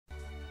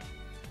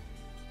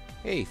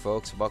Hey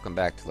folks, welcome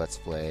back to Let's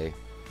Play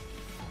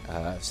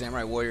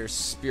Samurai Warriors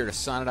Spirit of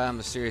Sanada on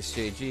the Serious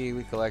JG.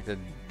 We collected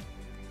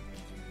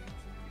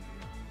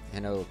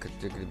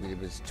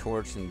was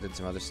torch and did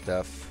some other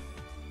stuff.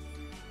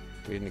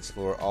 We didn't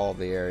explore all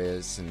the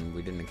areas and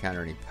we didn't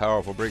encounter any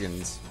powerful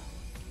brigands.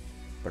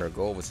 But our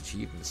goal was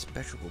achieved and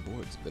special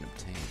rewards have been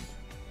obtained.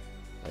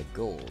 Like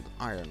gold,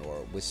 iron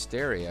ore,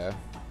 wisteria,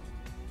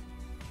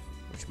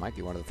 which might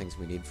be one of the things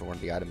we need for one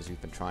of the items we've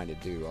been trying to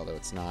do, although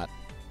it's not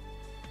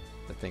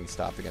the thing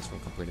stopping us from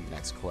completing the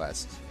next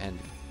quest, and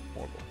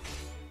horrible.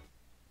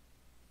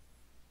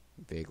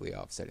 Vaguely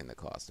offsetting the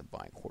cost of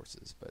buying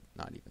horses, but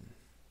not even.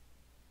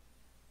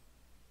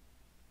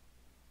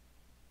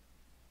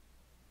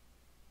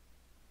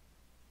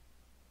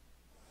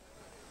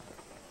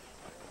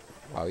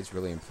 Wow, he's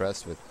really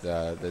impressed with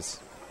this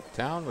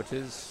town, which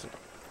is,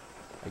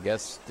 I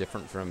guess,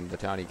 different from the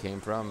town he came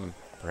from,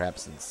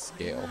 perhaps in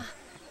scale.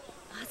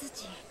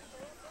 Azuchi.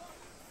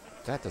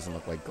 That doesn't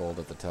look like gold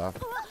at the top.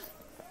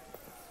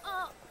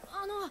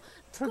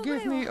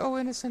 Forgive me, oh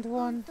innocent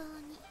one.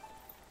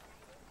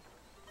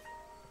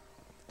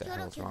 What the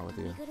hell's wrong with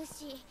you?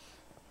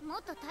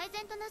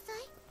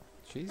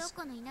 She's messed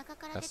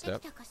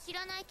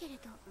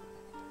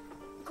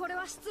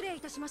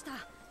up.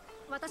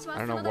 I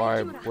don't know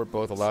why we're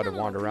both allowed to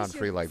wander around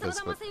free like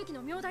this, but...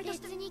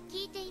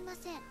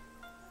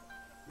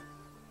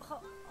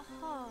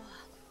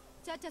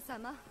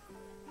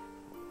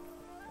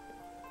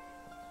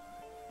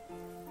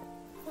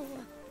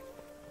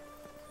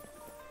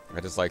 I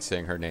just like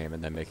saying her name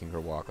and then making her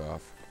walk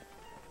off.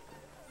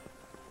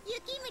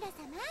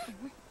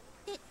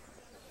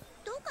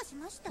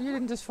 You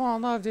didn't just fall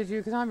in love, did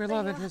you? Because I'm your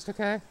love interest,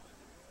 okay?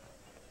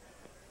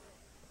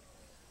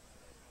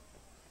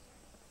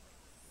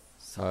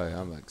 Hi,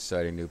 I'm an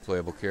exciting new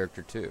playable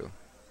character, too.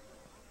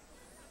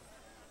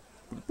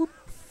 Boop.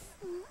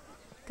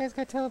 Guy's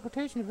got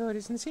teleportation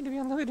abilities and seem to be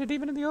unlimited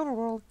even in the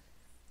overworld.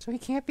 So he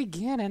can't be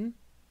Ganon.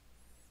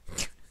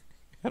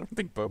 I don't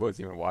think Bobo's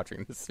even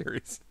watching this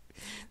series.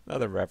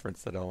 Another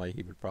reference that only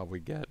he would probably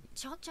get.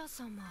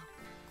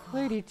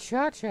 Lady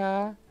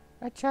Cha-Cha.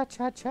 A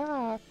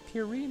cha-cha-cha.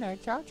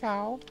 Purina.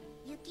 Chow-chow.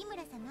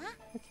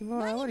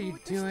 Yukimura, what are you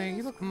doing?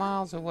 You look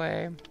miles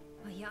away.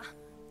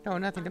 No,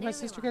 nothing. Did my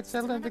sister get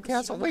settled in the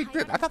castle? Wait,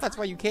 I thought that's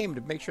why you came,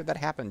 to make sure that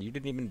happened. You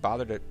didn't even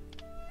bother to...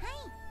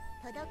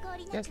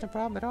 Yes, no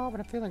problem at all,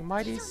 but I'm feeling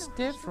mighty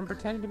stiff from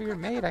pretending to be your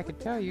maid, I could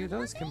tell you.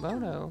 Those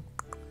kimono.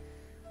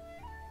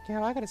 Yeah,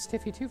 well, I got a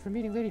stiffy too for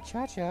meeting Lady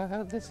Cha-Cha.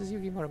 Oh, this is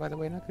Yukimura, by the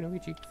way, not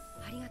Kunoichi.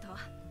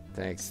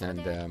 Thanks,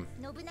 and, Lord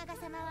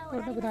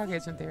Nobunaga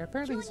isn't there.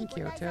 Apparently he's in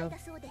Kyoto.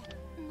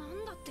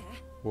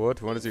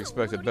 What? When is he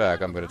expected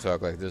back? I'm going to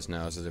talk like this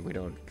now so that we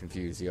don't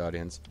confuse the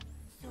audience.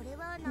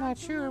 I'm not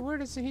sure.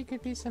 Word is that he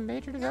could be some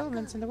major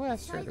developments in the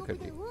West. Sure, there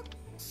could be.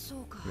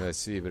 I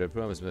see, but I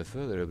promised my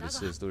father I would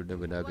assist Lord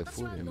Nobunaga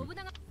for him.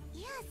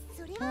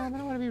 I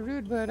don't want to be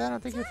rude, but I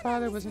don't think your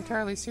father was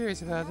entirely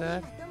serious about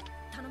that.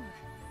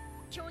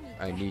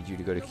 I need you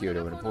to go to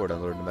Kyoto and report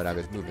on Lord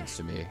Nobunaga's movements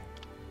to me.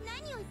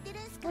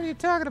 What are you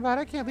talking about?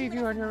 I can't leave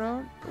you on your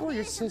own. Or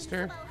your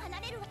sister.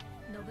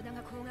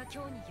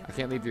 I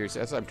can't leave your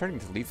sister. I'm turning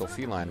to lethal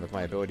feline with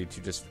my ability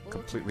to just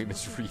completely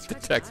misread the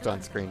text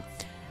on screen.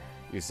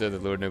 You said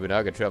that Lord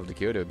Nobunaga traveled to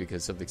Kyoto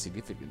because something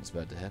significant is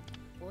about to happen.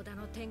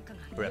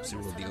 Perhaps the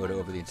rule of the Oda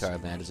over the entire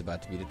land is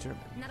about to be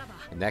determined.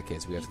 In that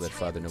case, we have to let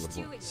Father know what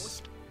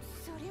wants.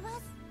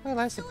 Well,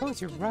 I suppose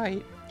you're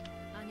right.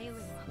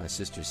 My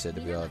sister said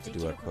that we all have to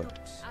do our part.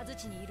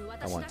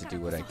 I want to do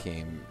what I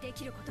can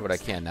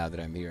now that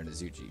I'm here in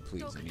Azuchi.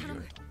 Please, I need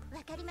your...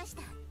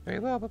 Very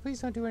well, but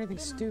please don't do anything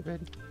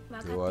stupid.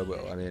 Oh, I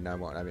will.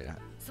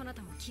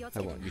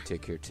 I won't. You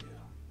take care too.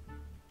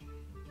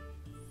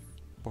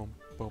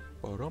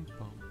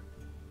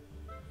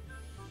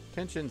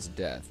 Kenshin's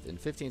death. In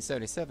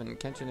 1577,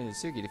 Kenshin and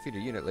Isugi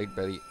defeated a unit led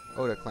by the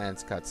Oda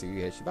clan's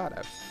Katsuhige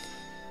Shibata.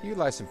 He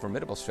utilized some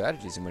formidable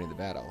strategies in winning the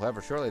battle.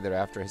 However, shortly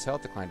thereafter, his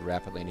health declined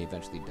rapidly and he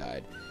eventually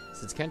died.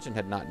 Since Kenshin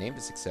had not named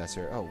a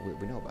successor... Oh,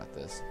 we know about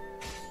this.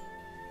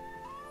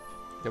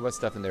 There was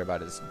stuff in there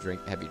about his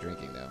heavy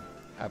drinking, though.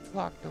 I've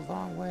walked a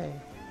long way.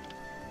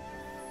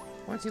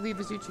 Once you leave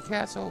Azuchi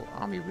Castle,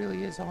 Ami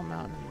really is all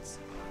mountains.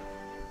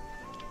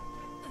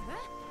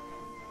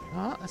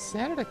 Huh? A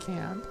Sanada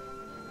camp?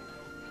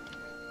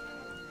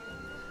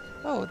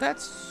 Oh,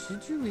 that's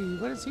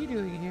Shijui. What is he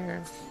doing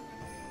here?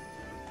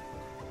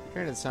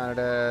 Granted,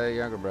 Sanada,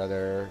 younger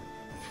brother.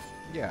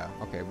 Yeah,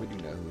 okay, we do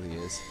know who he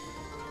is.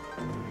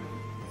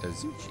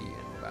 Azuchi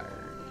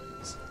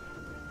environs.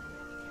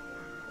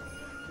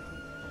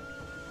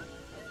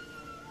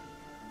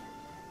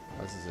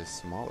 Oh, this is a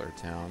smaller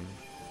town.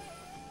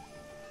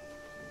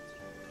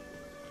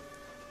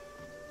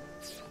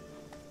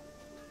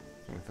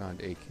 We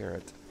found a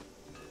carrot.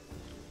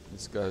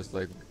 This guy's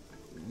like,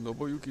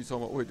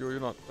 Nobuyuki-sama. Wait,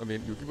 you're not. I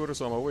mean,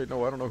 Yukimura-sama. Wait,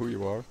 no, I don't know who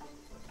you are.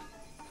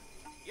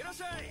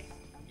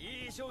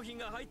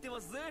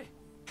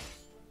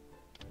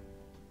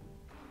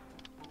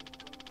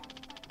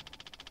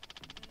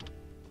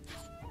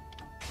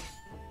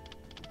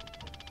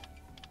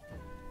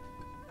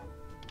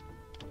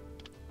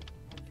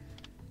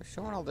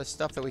 showing all this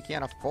stuff that we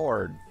can't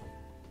afford.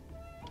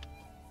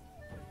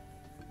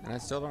 And I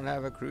still don't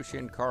have a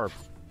Crucian carp.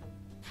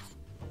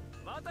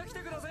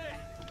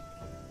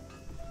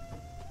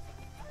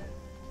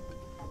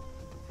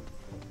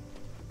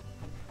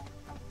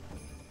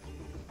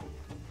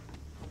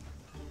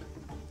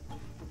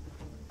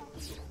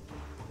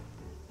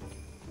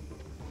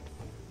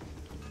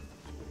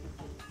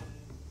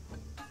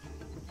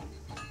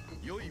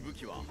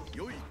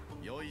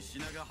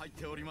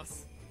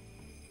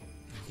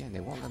 Again, they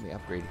won't let me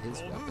upgrade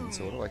his weapon,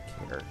 so what do I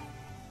care?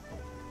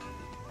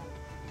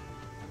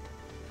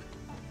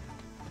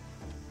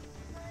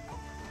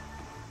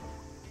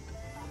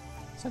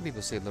 Some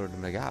people say Lord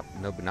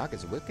Nobunaga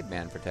is a wicked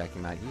man for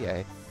attacking Mount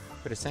Hiei,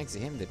 but it's thanks to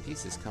him that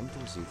peace has come to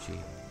Azuchi.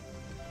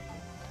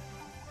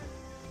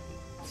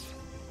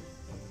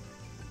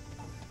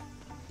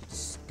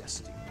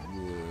 Disgusting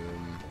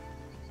room.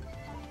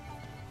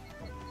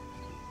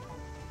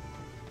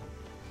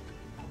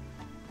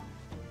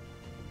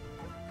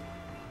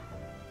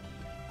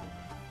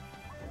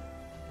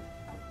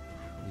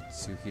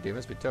 Mitsuki, they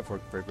must be tough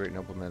work for a great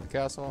nobleman of the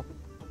castle.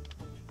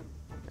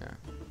 Yeah.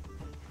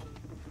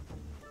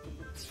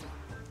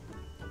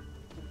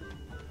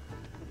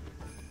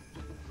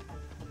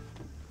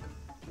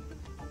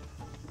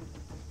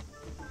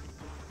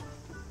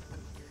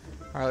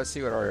 Alright, let's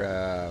see what our,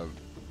 oh,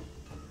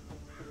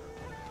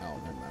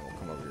 never mind, we'll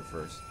come over here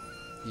first.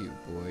 You,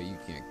 boy, you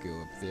can't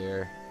go up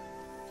there.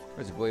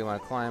 There's a boy you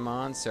want to climb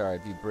on? Sorry,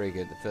 if you break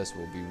it, the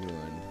festival will be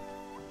ruined.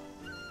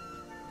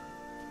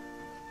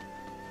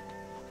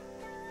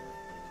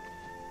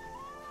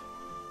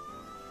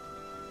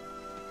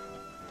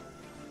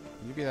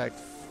 Can you be that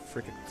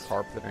freaking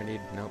carp that I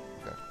need? Nope.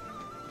 Okay.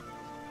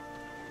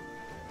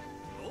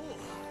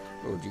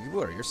 Oh,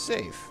 Yukimura, you're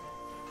safe.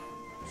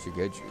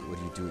 Shigeju, what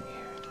are you doing here?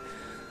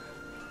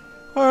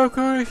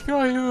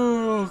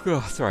 Oh,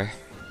 God, sorry.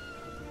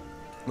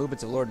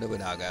 Movements of Lord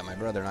Nobunaga. My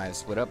brother and I have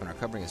split up and are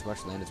covering as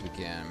much land as we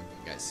can.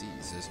 I see.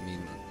 Does this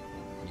mean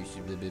you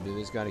should be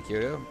gone to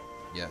Kyoto?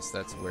 Yes,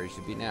 that's where you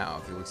should be now.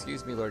 If you'll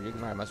excuse me, Lord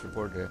Yukimura, I must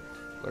report to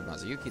Lord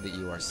Mazuyuki that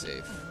you are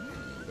safe.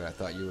 But I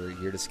thought you were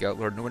here to scout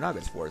Lord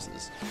Nobunaga's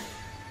forces.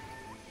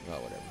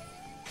 Well, whatever.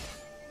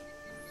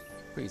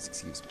 Please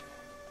excuse me.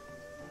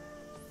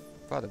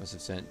 Father must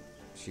have sent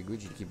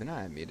Shiguchi to keep an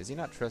eye on me. Does he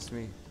not trust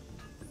me?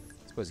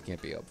 I suppose it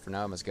can't be helped. For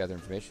now, I must gather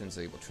information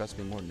so he will trust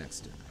me more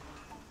next time.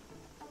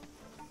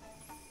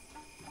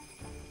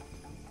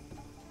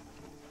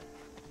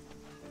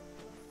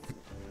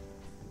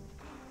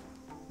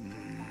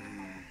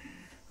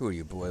 Who are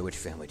you, boy? Which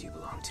family do you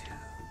belong to?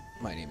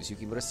 My name is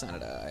Yukimura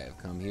Sanada. I have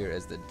come here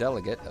as the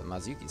delegate of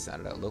Mazuyuki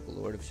Sanada, local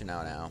lord of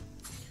Shinao.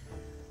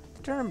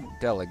 The term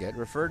delegate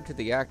referred to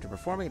the act of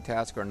performing a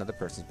task on another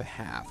person's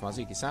behalf.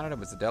 Mazuyuki Sanada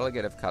was the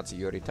delegate of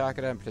Katsuyori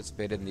Takeda and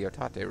participated in the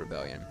Otate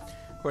Rebellion.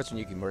 Of course,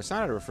 when Yukimura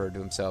Sanada referred to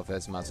himself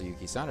as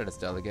Mazuyuki Sanada's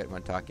delegate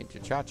when talking to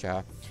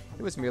Cha-Cha,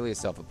 it was merely a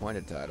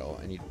self-appointed title,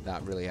 and he did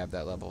not really have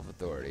that level of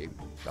authority.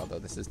 Although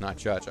this is not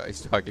Cha-Cha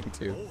he's talking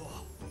to.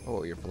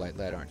 Oh, you're a polite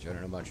lad, aren't you? I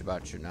don't know much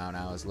about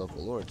Shinao as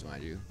local lords,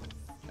 mind you.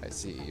 I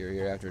see. You're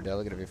here after a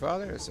delegate of your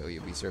father, so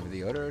you'll be serving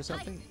the order or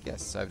something?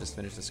 Yes, I've just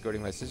finished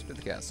escorting my sister to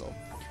the castle.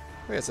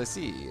 Oh, yes, I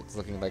see. It's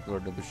looking like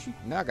Lord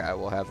Nobunaga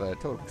will have a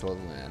total control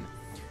of the land.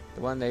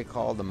 The one they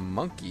call the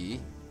Monkey,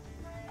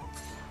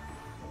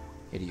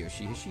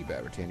 Hideyoshi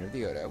Hashiba, retainer of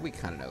the Oda. We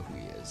kind of know who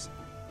he is.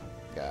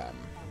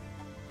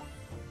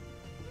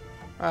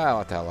 Well,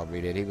 what the hell, I'll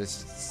read it. He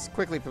was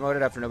quickly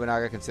promoted after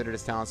Nobunaga considered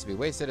his talents to be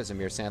wasted as a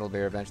mere sandal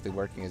bearer, eventually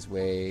working his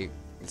way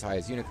as high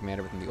as unit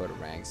commander within the Oda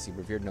ranks. He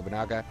revered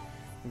Nobunaga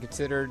and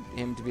considered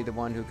him to be the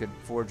one who could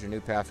forge a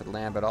new path for the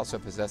land, but also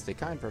possessed a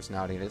kind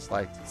personality and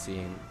disliked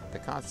seeing the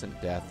constant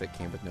death that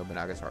came with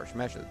Nobunaga's harsh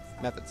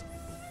methods.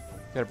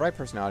 He had a bright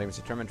personality and was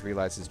determined to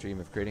realize his dream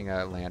of creating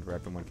a land where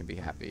everyone can be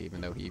happy, even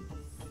though he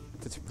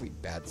did some pretty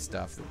bad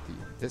stuff.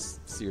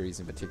 This series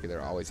in particular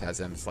always has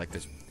him as like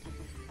this.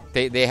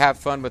 They have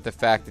fun with the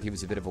fact that he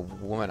was a bit of a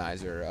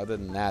womanizer. Other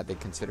than that, they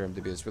consider him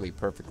to be this really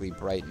perfectly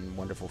bright and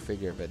wonderful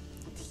figure, but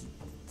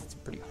it's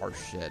pretty harsh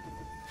shit.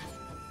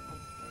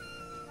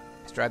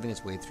 He's driving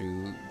his way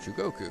through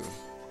Chugoku.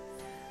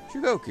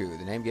 Chugoku,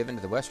 the name given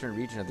to the western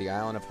region of the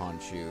island of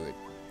Honshu. It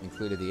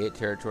included the 8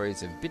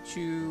 territories of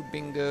Bichu,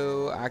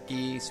 Bingo,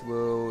 Aki,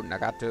 Suo,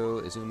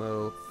 Nagato,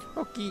 Izumo,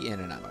 Oki,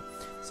 and Inama.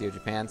 The Sea of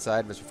Japan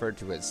side was referred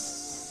to as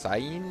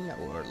Sain,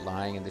 or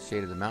lying in the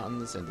shade of the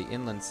mountains, and the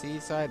inland sea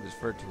side was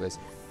referred to as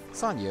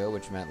Sanyo,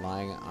 which meant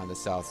lying on the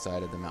south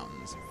side of the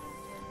mountains.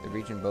 The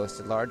region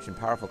boasted large and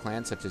powerful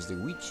clans such as the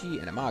Uichi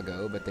and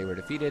Imago, but they were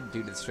defeated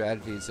due to the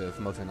strategies of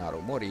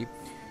Motonaro Mori,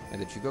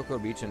 and the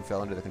Chugoku region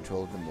fell under the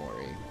control of the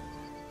Mori.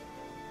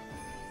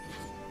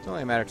 It's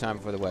only a matter of time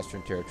before the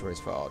western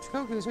territories fall.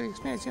 Chugokus will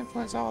experience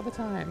influence all the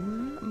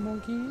time.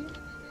 Monkey.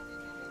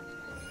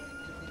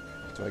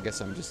 So I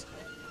guess I'm just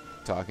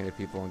talking to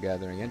people and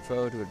gathering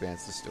info to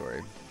advance the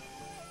story.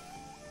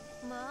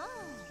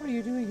 What are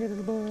you doing here,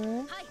 little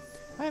boy?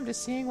 I am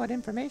just seeing what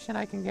information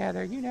I can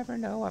gather. You never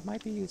know what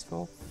might be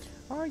useful.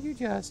 Are you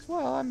just?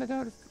 Well, I'm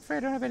afraid I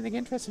don't have anything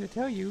interesting to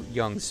tell you,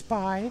 young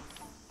spy.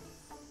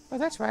 Oh,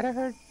 that's right. I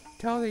heard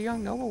tell the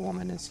young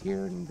noblewoman is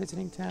here and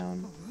visiting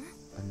town.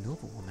 A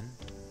noblewoman?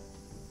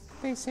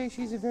 They say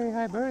she's of very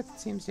high birth. It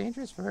seems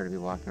dangerous for her to be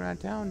walking around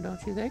town,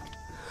 don't you think?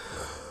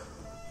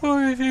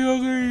 One of the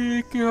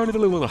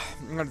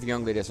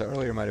young ladies I saw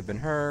earlier might have been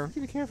her.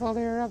 Be careful,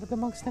 they're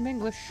amongst them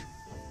English.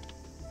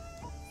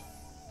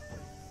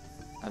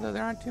 Although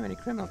there aren't too many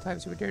criminal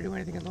types who would dare do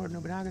anything at Lord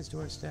Nobunaga's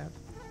doorstep.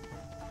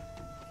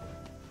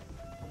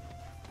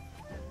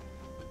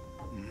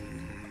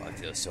 I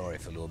feel sorry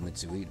for Lord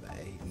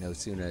Mitsuhide. No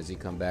sooner has he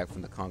come back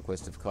from the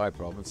conquest of Koei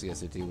province, he has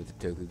to deal with the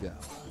Tokugawa.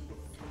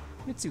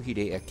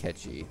 Mitsuhide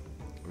Akechi,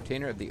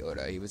 retainer of the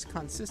Oda, he was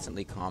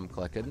consistently calm,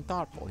 collected, and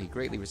thoughtful. He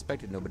greatly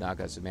respected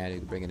Nobunaga as a man who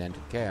could bring an end to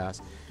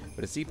chaos,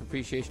 but his deep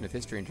appreciation of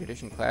history and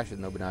tradition clashed with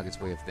Nobunaga's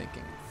way of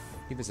thinking.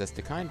 He possessed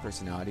a kind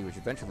personality, which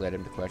eventually led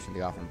him to question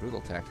the often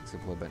brutal tactics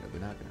employed by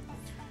Nobunaga.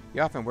 He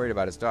often worried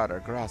about his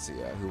daughter,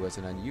 Gracia, who was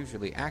an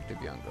unusually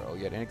active young girl,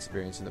 yet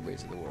inexperienced in the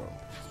ways of the world.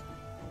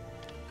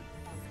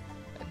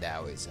 And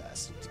now he's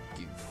asked to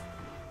give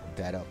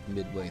that up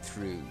midway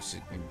through so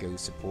he can go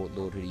support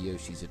Lord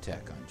Hideyoshi's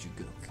attack on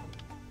Jugoku.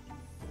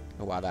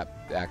 Oh wow,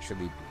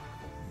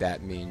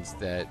 that means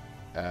that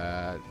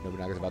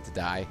Nobunaga's about to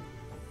die.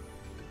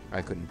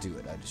 I couldn't do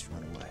it, I just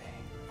run away.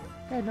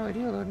 I had no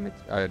idea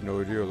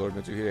Lord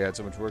Mitsuhide had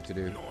so much work to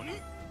do.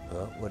 Who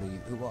are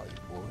you, boy?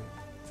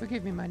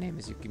 Forgive me, my name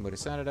is Yukimura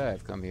Sanada.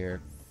 I've come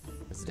here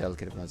as the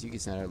delegate of Azuchi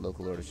Sanada,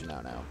 local lord of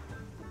Shinano.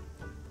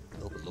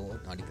 Local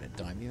lord? Not even a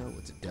daimyo?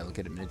 What's a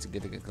delicate and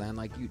insignificant clan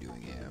like you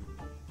doing here?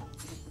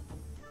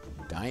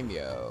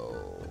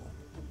 Daimyo.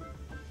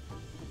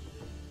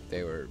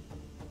 They were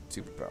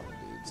super powerful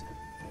dudes.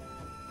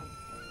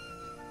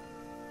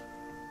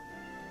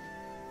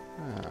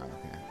 Oh,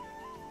 okay.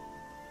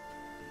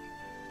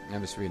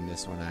 I'm just reading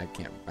this one. I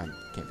can't be bothered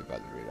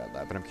to read it out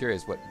loud. But I'm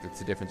curious what's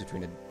the difference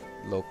between a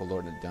local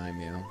lord and a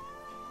daimyo.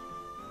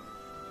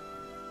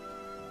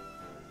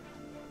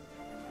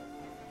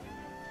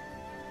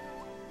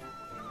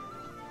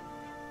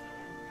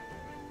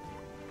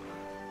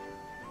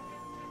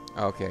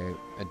 Okay,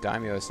 a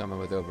daimyo is someone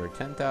with over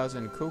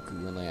 10,000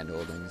 koku in land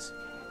holdings.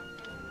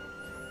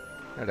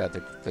 No doubt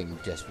they're clinging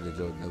desperately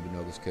to Lord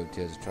Nobunaga's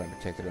coattails and trying to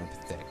protect their own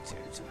pathetic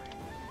territory.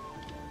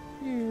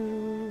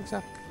 You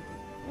suck.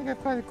 I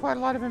got quite a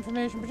lot of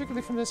information,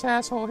 particularly from this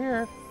asshole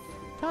here.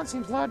 Town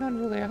seems loud and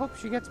unruly. I hope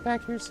she gets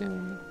back here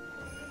soon.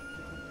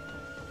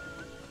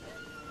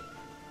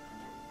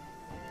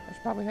 I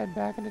should probably head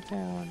back into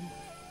town.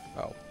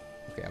 Oh,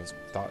 okay.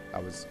 I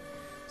was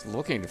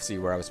looking to see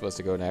where I was supposed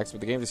to go next,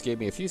 but the game just gave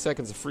me a few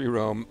seconds of free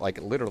roam, like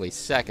literally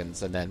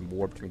seconds, and then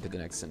warped me to the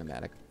next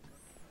cinematic.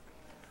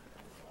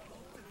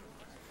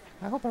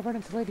 I hope I run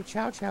into Lady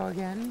Chow Chow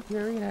again.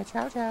 Purina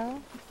Chow Chow.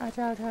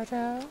 Chow Chow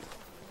Chow.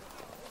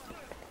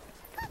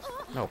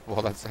 No,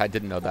 well, I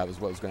didn't know that was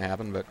what was going to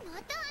happen, but...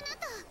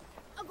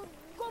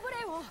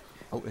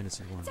 Oh,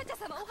 innocent one.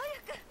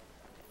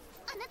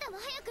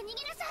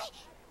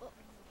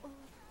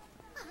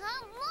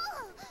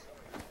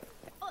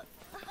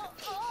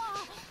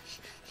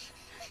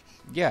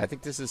 Yeah, I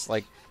think this is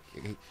like...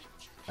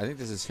 I think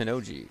this is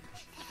Hinoji.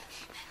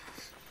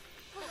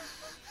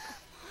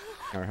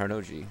 Or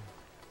Hinoji.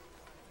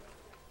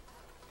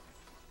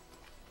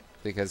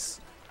 Because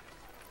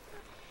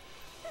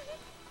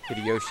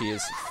Hideyoshi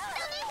is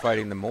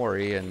fighting the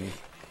Mori and...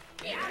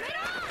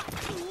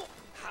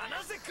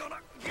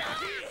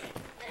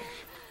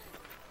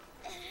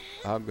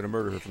 I'm gonna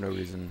murder her for no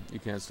reason. You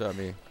can't stop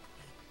me.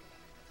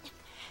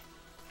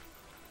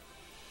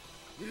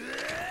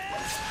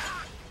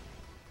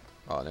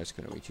 Oh, and there's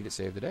Kunoichi to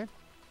save the day.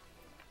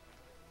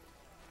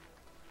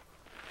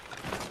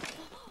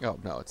 Oh,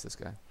 no, it's this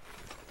guy.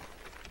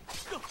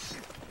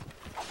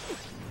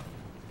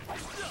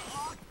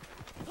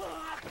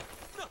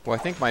 Well, I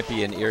think might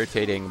be an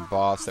irritating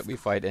boss that we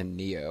fight in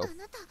Neo.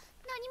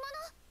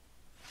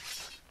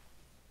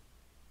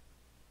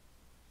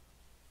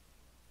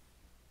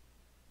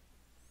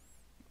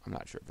 I'm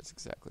not sure if it's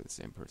exactly the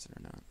same person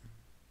or not.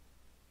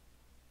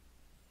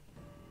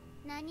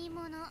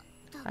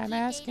 I'm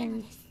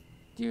asking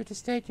you to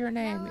state your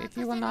name. If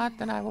you will not,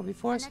 then I will be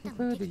forced to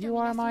conclude that you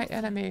are my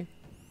enemy.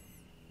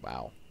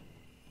 Wow.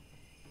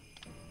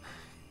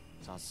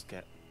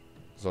 Sasuke.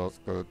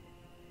 Sasuke,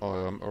 I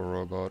am a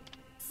robot.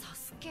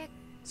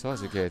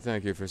 Sasuke,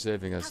 thank you for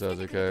saving us,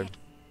 Sasuke. ...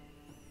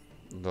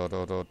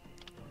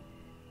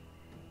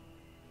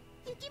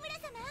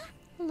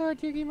 Lord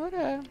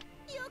Yukimura.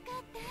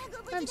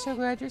 I'm so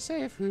glad you're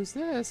safe. Who's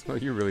this? Well,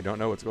 you really don't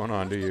know what's going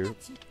on, do you?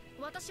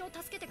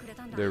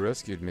 They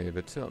rescued me,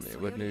 but tell me,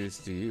 what news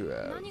do you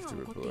have to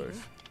report?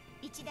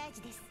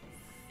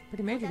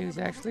 Pretty major news,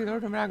 actually.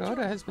 Lord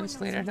Nobunaga has been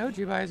slain at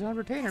Noji by his own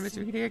retainer,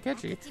 Mitsuhide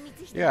Akechi.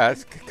 Yeah,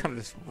 it's kind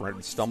of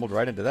just stumbled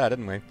right into that,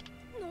 didn't we?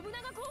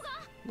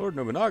 Lord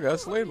Nobunaga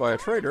slain by a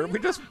traitor.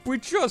 We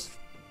just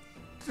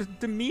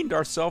demeaned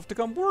ourselves to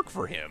come work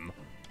for him.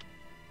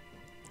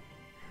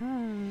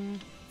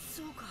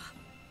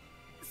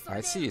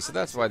 I see, so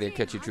that's why the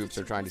Akechi troops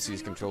are trying to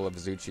seize control of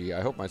Azuchi.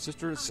 I hope my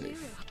sister is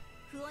safe.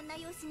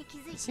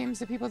 It seems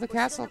the people of the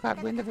castle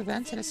got wind of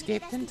events and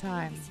escaped in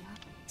time.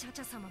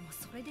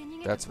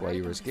 That's why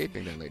you were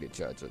escaping then, Lady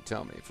Cha-cha.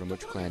 Tell me, from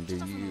which clan do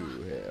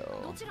you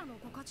hail?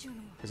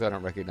 Because I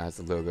don't recognize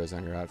the logos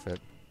on your outfit.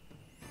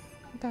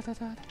 I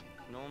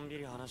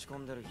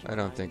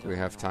don't think we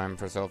have time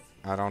for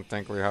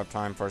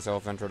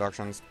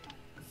self-introductions.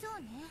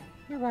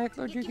 You're right,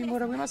 Lord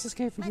Yukimura. We must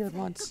escape from here at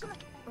once.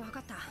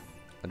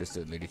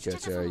 Understood, Lady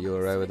Cha-cha. Are you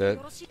alright with that?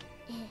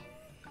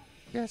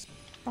 Yes,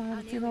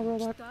 fine, female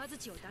robot.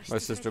 My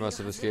sister must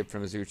have escaped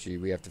from Azuchi.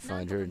 We have to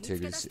find her and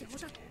take her to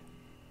safety.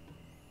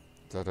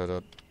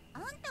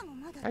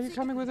 Are you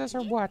coming with us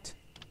or what?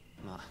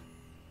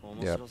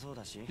 Yep.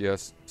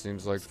 Yes,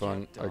 seems like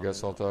fun. I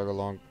guess I'll tag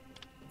along.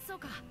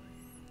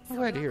 I'm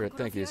glad to hear it.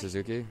 Thank you,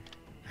 Suzuki.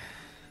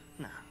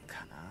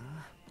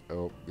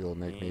 Oh, you'll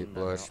make me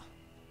blush.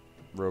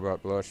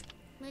 Robot blush.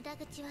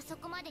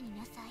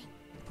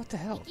 What the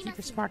hell? Keep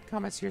your smart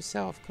comments to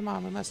yourself. Come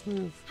on, we must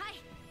move.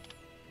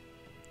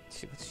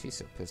 What's she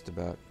so pissed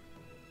about?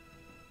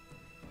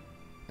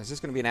 Is this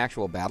going to be an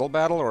actual battle,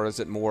 or is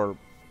it more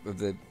of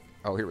the...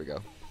 Oh, here we go.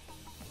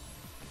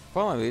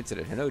 Following the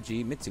incident,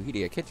 Hinoji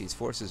Mitsuhide Akechi's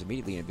forces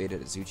immediately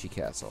invaded Azuchi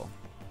Castle.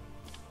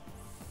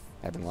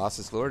 Having lost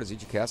its lord,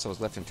 Azuchi Castle was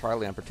left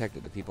entirely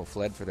unprotected. The people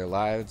fled for their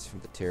lives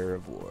from the terror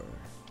of war.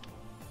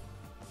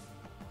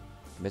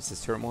 Amidst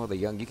this turmoil, the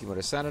young Yukimura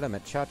Sanada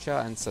met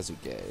Cha-cha and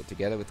Sasuke.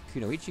 Together with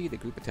Kunoichi, the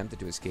group attempted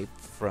to escape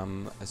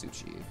from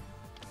Azuchi.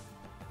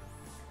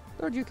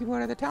 Lord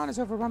Yukimura, the town is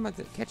overrun with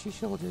Akechi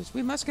soldiers.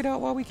 We must get out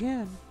while we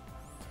can.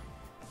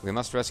 We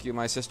must rescue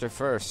my sister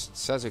first.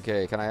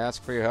 Sasuke, can I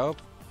ask for your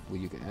help? Well,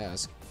 you can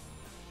ask.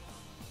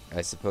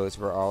 I suppose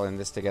we're all in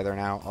this together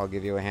now. I'll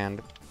give you a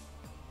hand.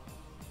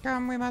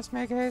 Come, we must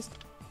make haste.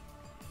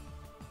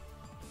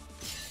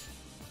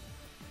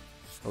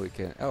 Oh, we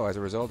can. Oh, as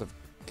a result of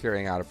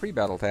carrying out a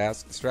pre-battle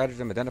task, the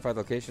stratagem identified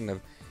location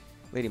of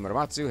Lady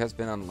Muramatsu has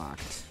been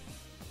unlocked.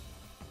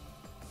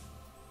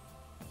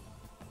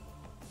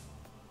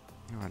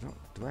 No,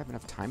 do I have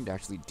enough time to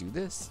actually do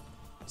this?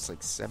 It's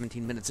like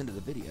 17 minutes into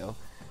the video.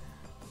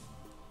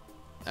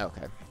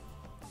 Okay.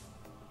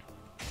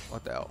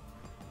 What the hell?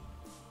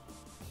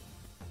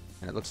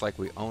 And it looks like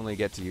we only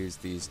get to use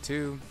these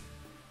two.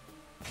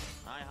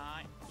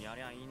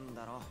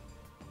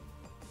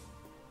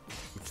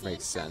 Which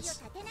makes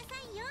sense.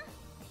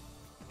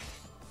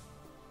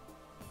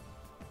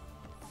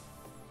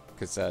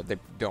 Because they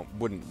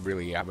wouldn't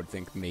really, I would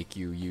think, make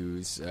you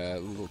use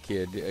little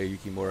kid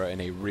Yukimura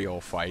in a real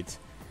fight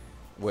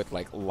with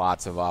like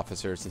lots of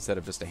officers instead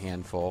of just a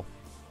handful.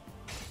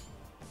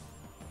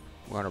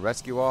 We want to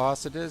rescue all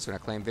hostages. We're going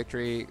to claim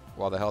victory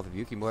while the health of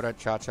Yukimura,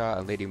 Cha-cha,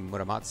 and Lady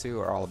Muramatsu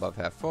are all above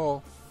half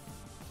full.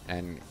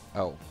 And,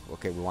 oh,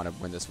 okay, we want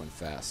to win this one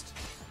fast.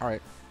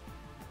 Alright.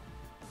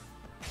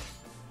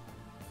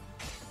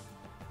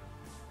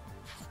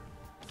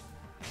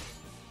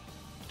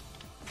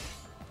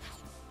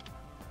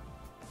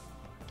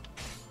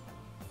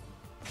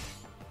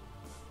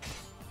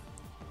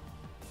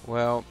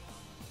 Well...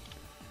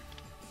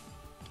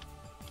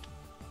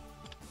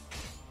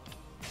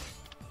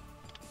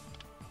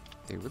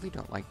 they really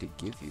don't like to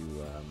give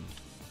you,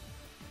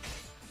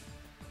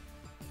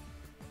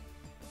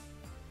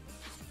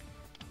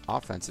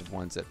 offensive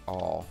ones at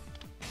all.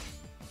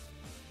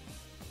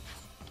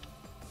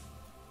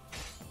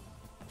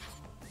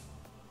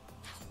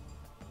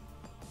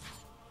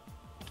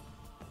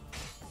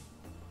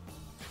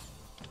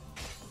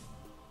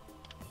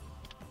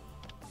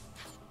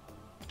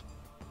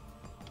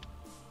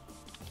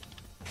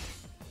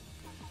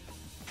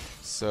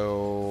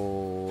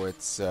 So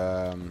it's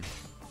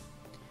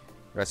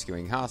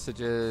rescuing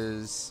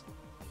hostages,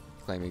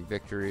 claiming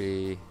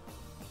victory.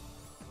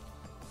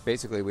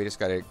 Basically, we just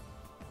gotta...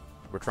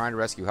 we're trying to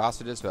rescue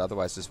hostages, but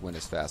otherwise just win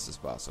as fast as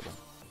possible.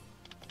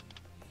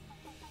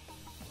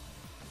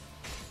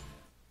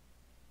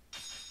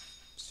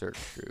 Search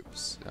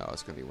troops. Oh,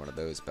 it's gonna be one of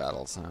those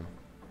battles, huh?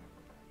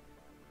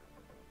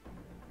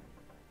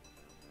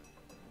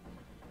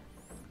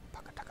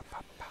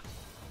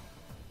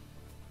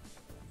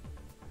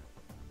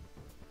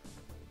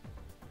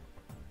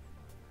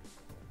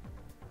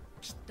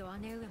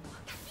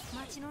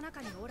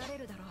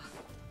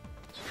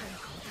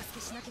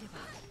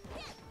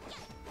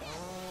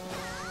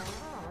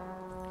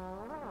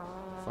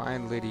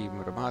 Find Lady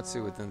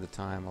Muramatsu within the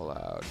time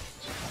allowed.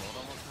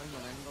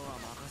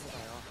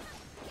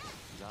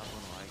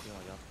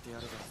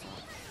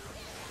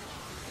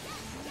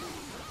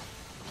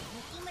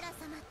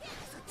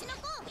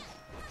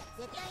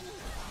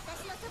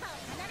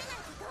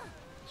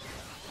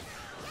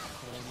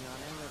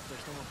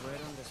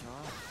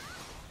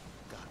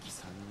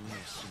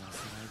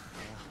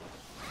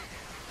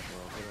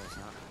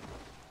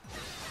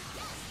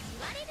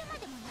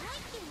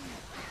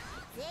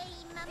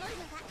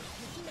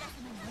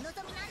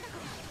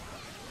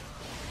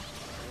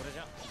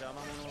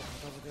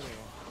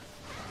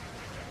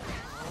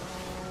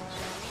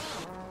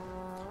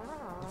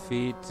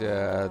 defeat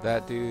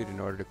that dude in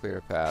order to clear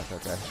a path.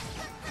 Okay.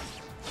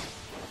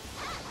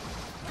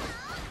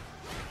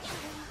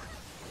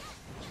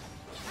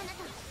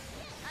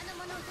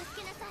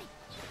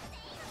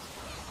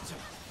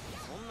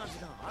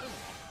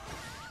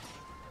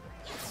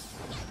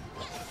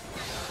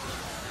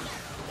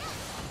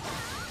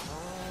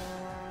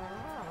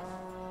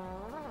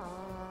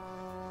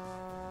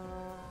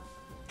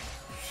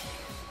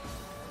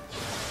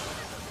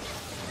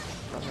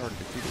 I've already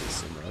defeated the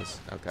Simras.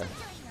 Okay.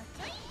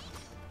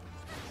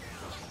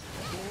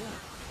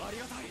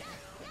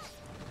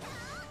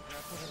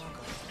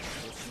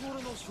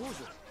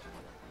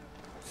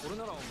 それ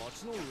なら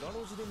町の裏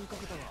路地で見か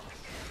けたが。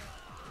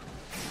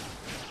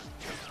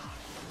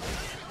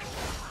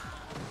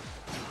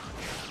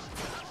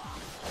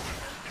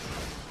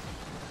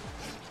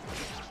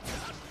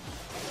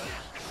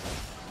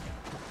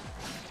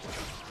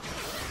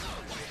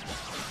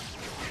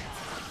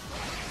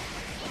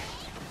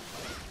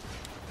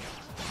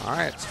All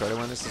right, let's try to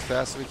win this as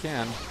fast as we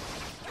can.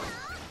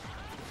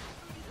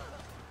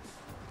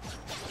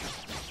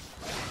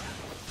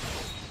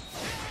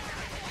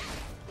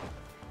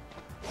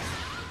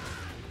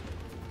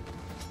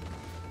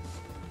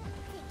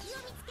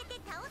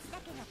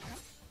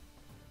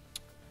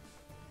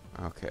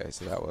 Okay,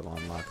 so that will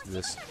unlock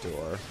this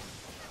door.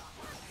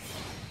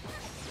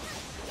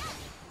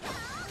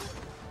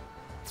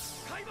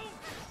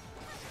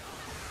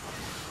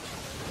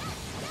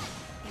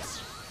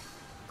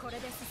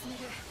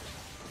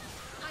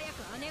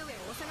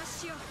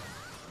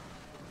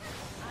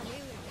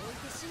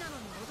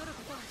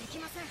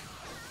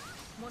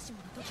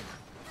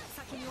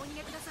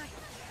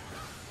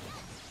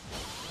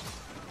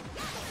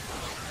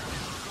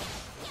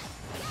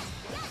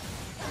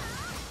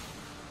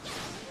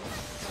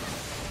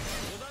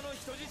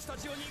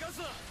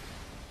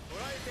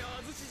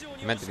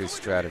 I meant to do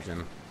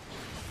stratagem.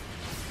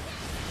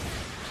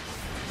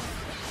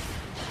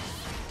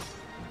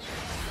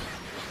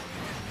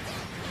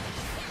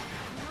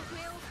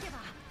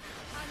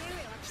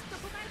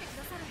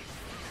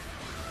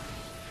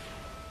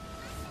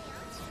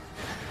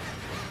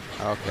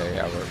 Okay,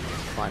 yeah, we're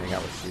finding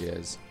out what she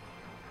is.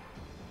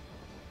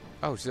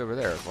 Oh, she's over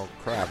there. Well,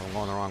 crap, I'm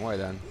going the wrong way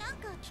then.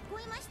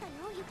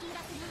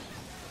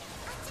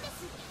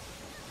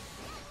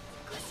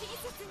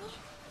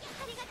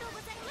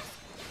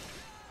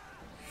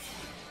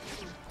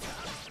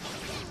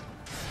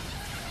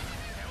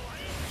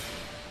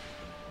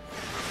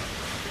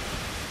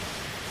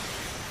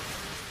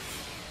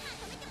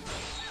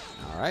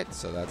 Alright,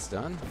 so that's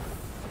done.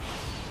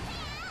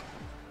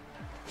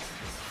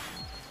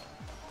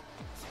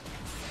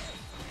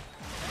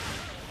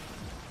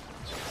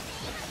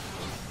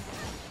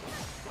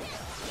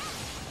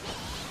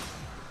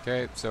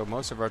 Okay, so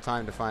most of our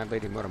time to find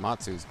Lady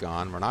Muramatsu is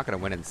gone. We're not going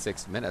to win in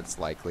 6 minutes,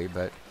 likely,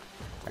 but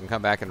I can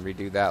come back and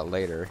redo that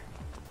later.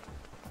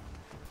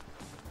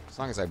 As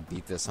long as I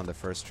beat this on the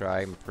first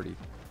try, I'm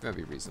gonna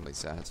be reasonably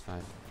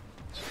satisfied.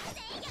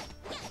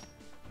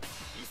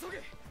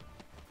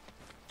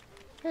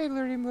 Hey,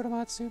 Lady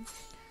Muramatsu.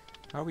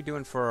 How are we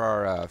doing for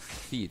our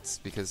feats?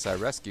 Because I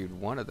rescued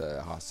one of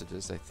the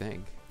hostages, I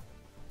think.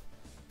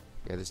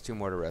 Yeah, there's 2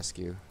 more to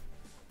rescue.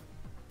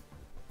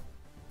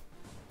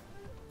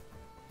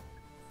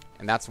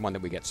 And that's the one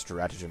that we get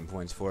stratagem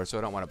points for, so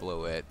I don't want to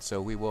blow it.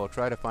 So we will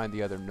try to find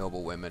the other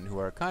noble women who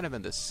are kind of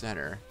in the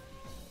center.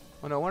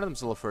 Well, no, one of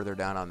them's a little further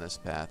down on this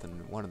path,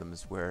 and one of them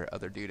is where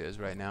other dude is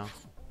right now.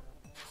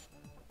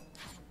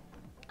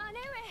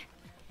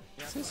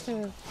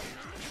 Sister.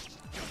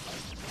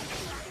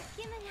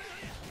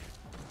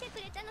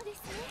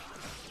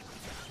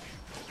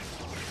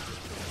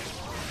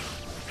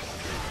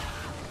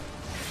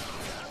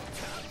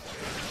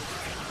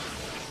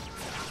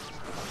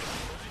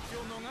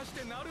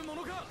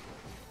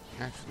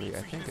 Actually,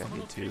 I think I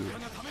need to...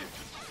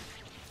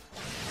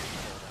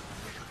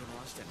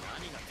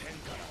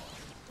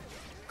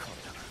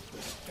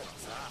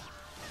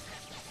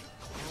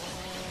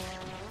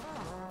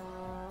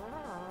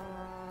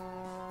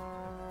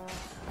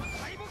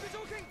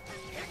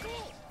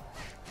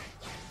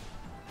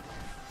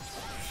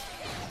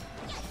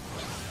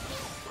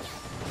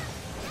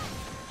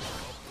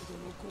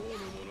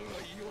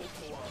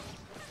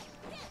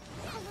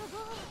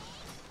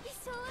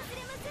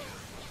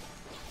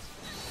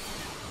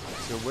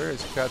 So where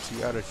is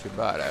Katsuyata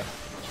Shibata?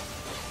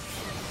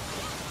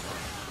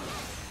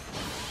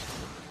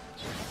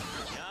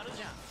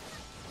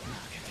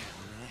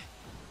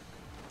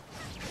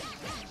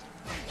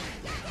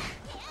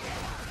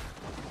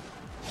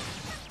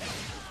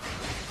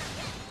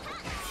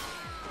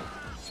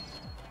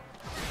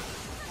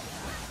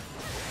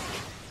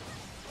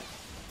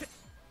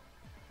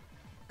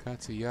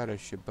 Katsuyata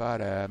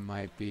Shibata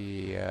might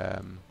be,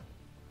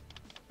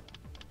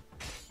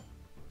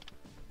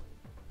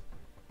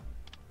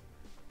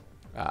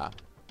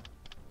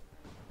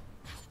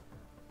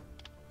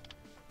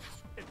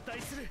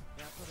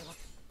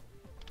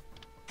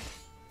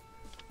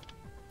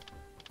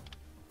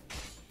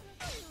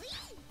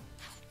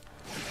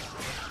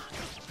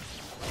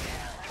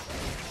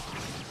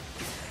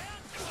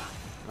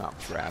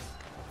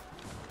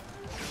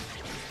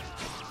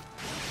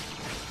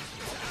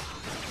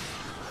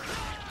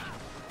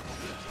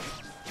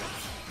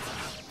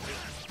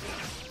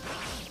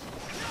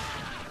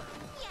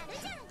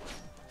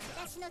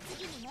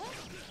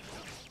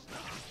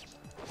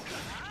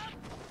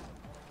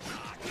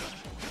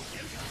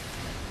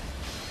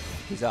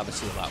 He's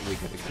obviously a lot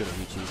weaker than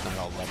Kunoichi. He's not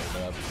all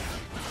leveled up.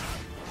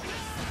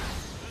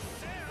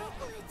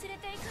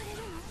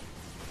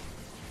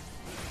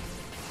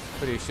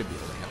 But he should be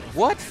able to handle it.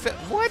 What?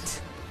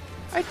 What?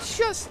 I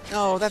just...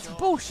 Oh, that's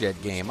bullshit,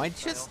 game. I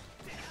just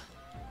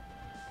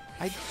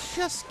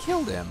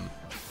killed him.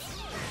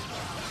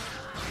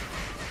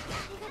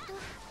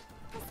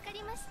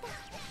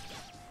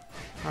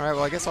 Alright,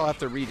 well, I guess I'll have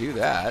to redo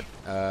that.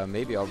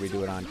 Maybe I'll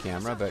redo it on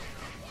camera, but...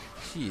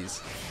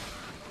 Jeez.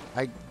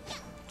 I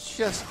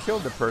just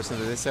killed the person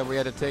that they said we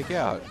had to take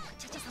out.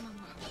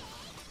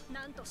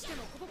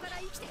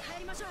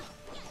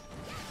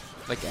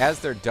 Like, as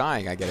they're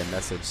dying, I get a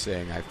message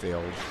saying I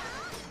failed.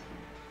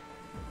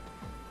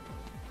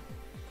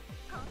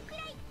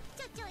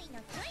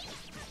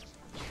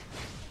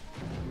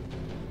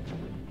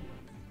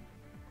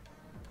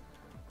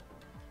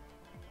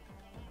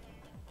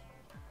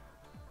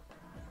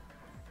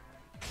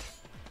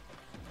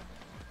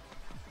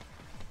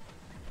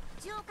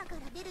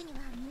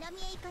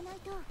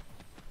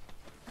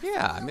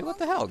 Yeah, I mean, what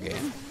the hell,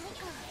 game?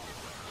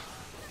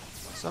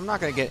 So I'm not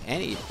gonna get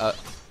any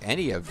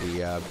of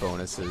the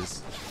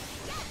bonuses.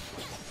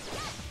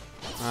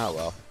 Oh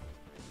well.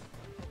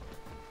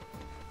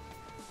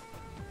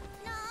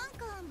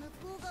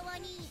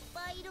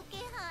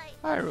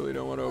 I really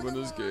don't want to open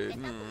this gate.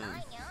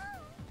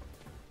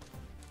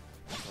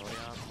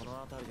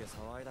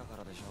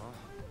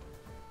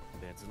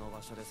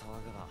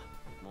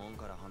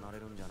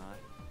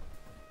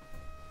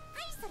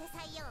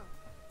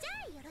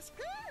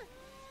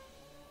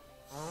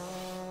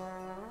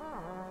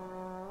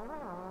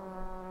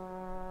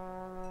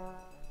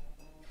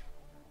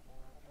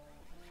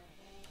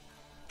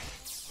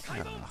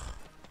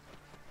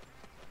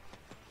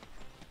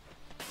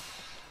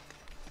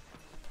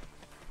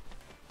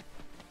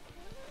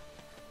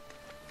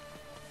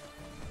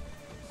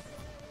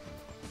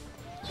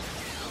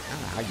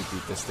 How you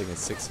beat this thing in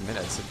 6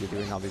 minutes if you're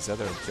doing all these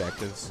other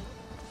objectives.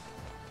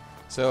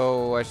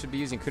 So I should be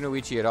using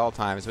Kunoichi at all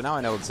times, but now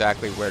I know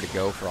exactly where to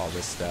go for all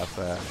this stuff.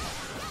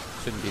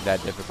 Shouldn't be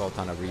that difficult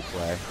on a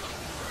replay.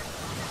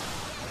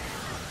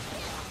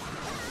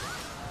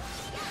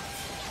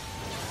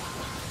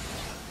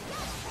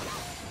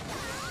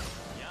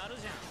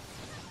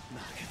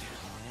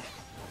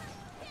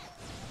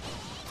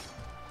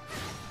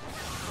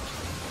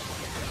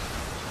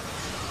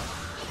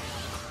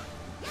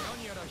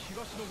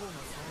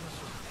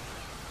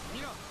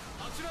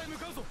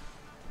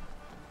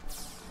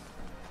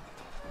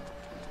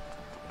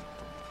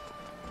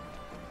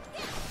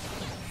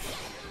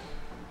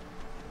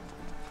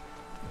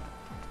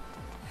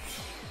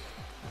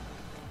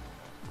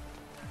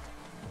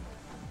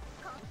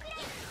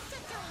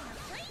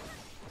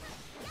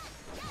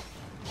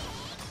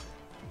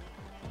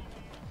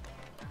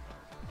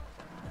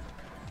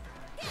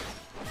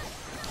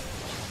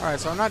 Alright,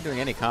 so I'm not doing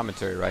any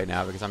commentary right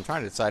now because I'm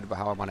trying to decide about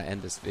how I want to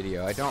end this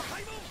video.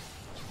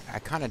 I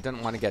kind of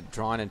don't want to get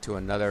drawn into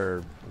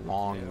another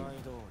long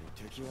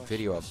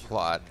video of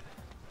plot.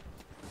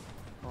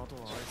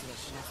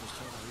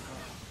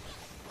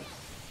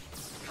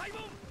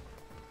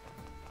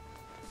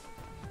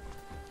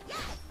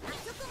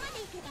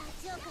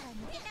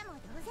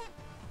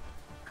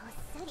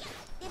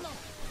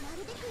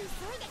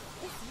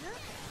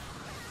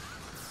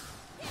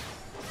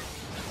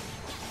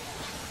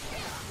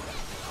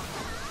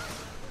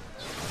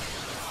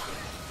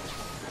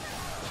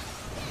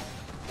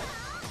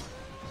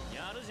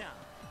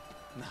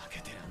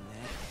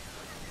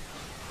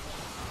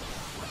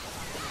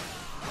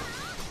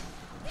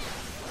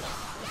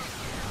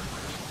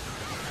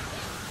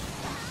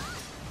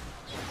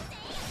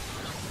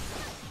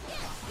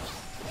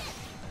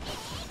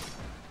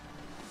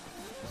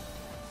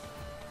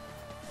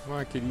 Come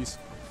on, kiddies.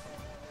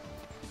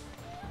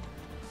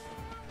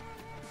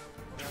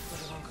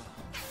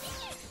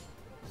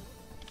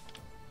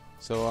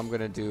 So I'm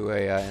gonna do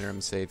a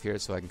interim save here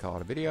so I can call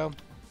it a video.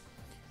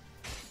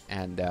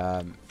 And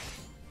I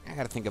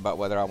gotta think about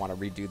whether I want to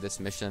redo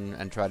this mission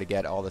and try to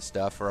get all the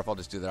stuff, or if I'll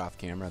just do that off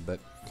camera. But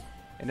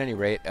at any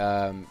rate,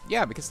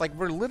 yeah, because like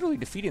we're literally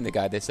defeating the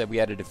guy they said we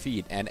had to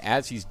defeat, and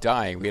as he's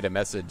dying, we had a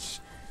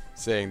message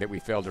saying that we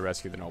failed to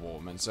rescue the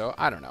noblewoman. So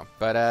I don't know.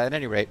 But at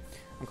any rate,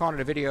 I'm calling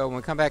it a video. When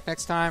we come back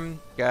next time,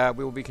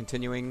 we will be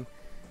continuing.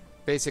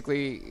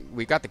 Basically,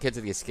 we got the kids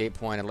at the escape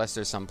point, unless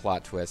there's some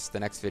plot twist. The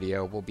next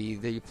video will be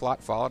the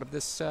plot fallout of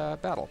this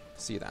battle.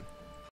 See you then.